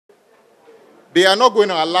they are not going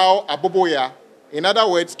to allow aboboya, in other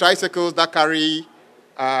words, tricycles that carry,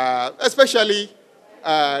 especially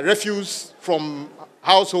refuse from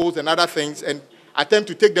households and other things, and attempt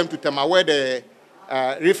to take them to Tema, where the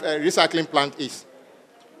recycling plant is.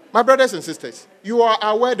 My brothers and sisters, you are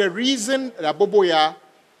aware the reason the aboboya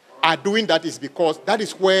are doing that is because that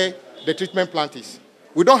is where the treatment plant is.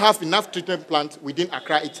 We don't have enough treatment plants within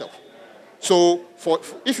Accra itself. So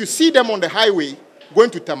if you see them on the highway going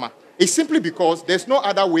to Tema, it's simply because there's no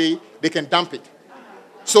other way they can dump it.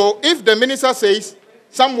 So if the minister says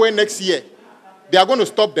somewhere next year they are going to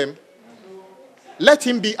stop them, let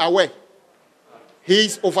him be aware he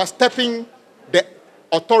is overstepping the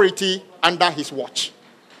authority under his watch.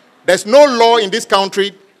 There's no law in this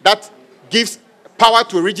country that gives power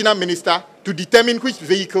to a regional minister to determine which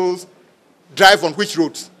vehicles drive on which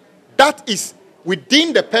roads. That is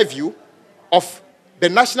within the purview of the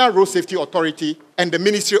National Road Safety Authority and the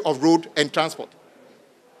Ministry of Road and Transport.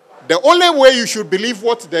 The only way you should believe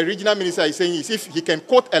what the regional minister is saying is if he can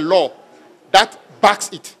quote a law that backs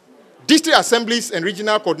it. District assemblies and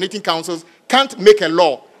regional coordinating councils can't make a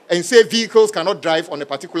law and say vehicles cannot drive on a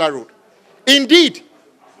particular road. Indeed,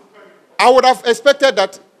 I would have expected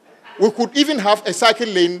that we could even have a cycle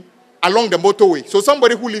lane along the motorway. So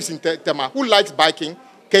somebody who lives in Tema, who likes biking,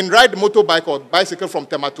 can ride the motorbike or bicycle from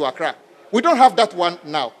Tema to Accra. We don't have that one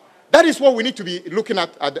now. That is what we need to be looking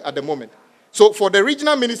at the moment. So for the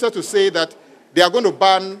regional minister to say that they are going to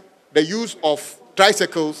ban the use of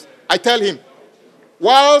tricycles, I tell him,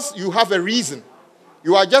 whilst you have a reason,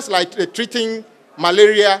 you are just like treating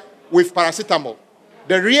malaria with paracetamol.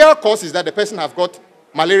 The real cause is that the person has got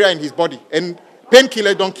malaria in his body, and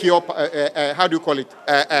painkillers don't cure,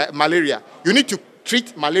 malaria. You need to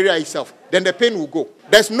treat malaria itself, then the pain will go.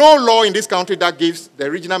 There's no law in this country that gives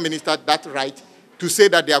the regional minister that right to say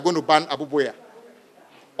that they are going to ban aboboya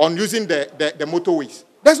on using the motorways.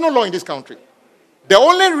 There's no law in this country. The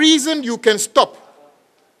only reason you can stop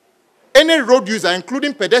any road user,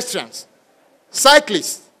 including pedestrians,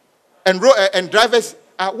 cyclists, and drivers,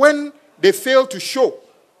 are when they fail to show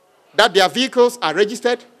that their vehicles are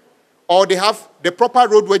registered, or they have the proper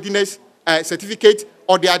roadworthiness certificate,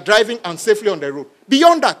 or they are driving unsafely on the road.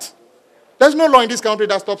 Beyond that, there's no law in this country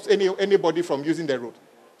that stops anybody from using the road.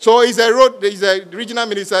 So is a regional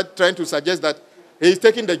minister trying to suggest that he's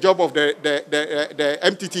taking the job of the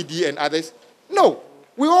MTTD and others? No.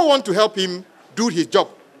 We all want to help him do his job.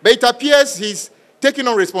 But it appears he's taking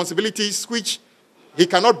on responsibilities which he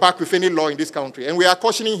cannot back with any law in this country. And we are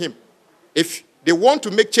cautioning him. If they want to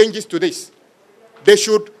make changes to this, they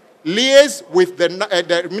should liaise with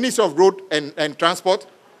the Ministry of Road and Transport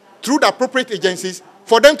through the appropriate agencies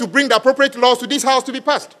for them to bring the appropriate laws to this house to be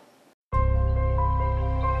passed.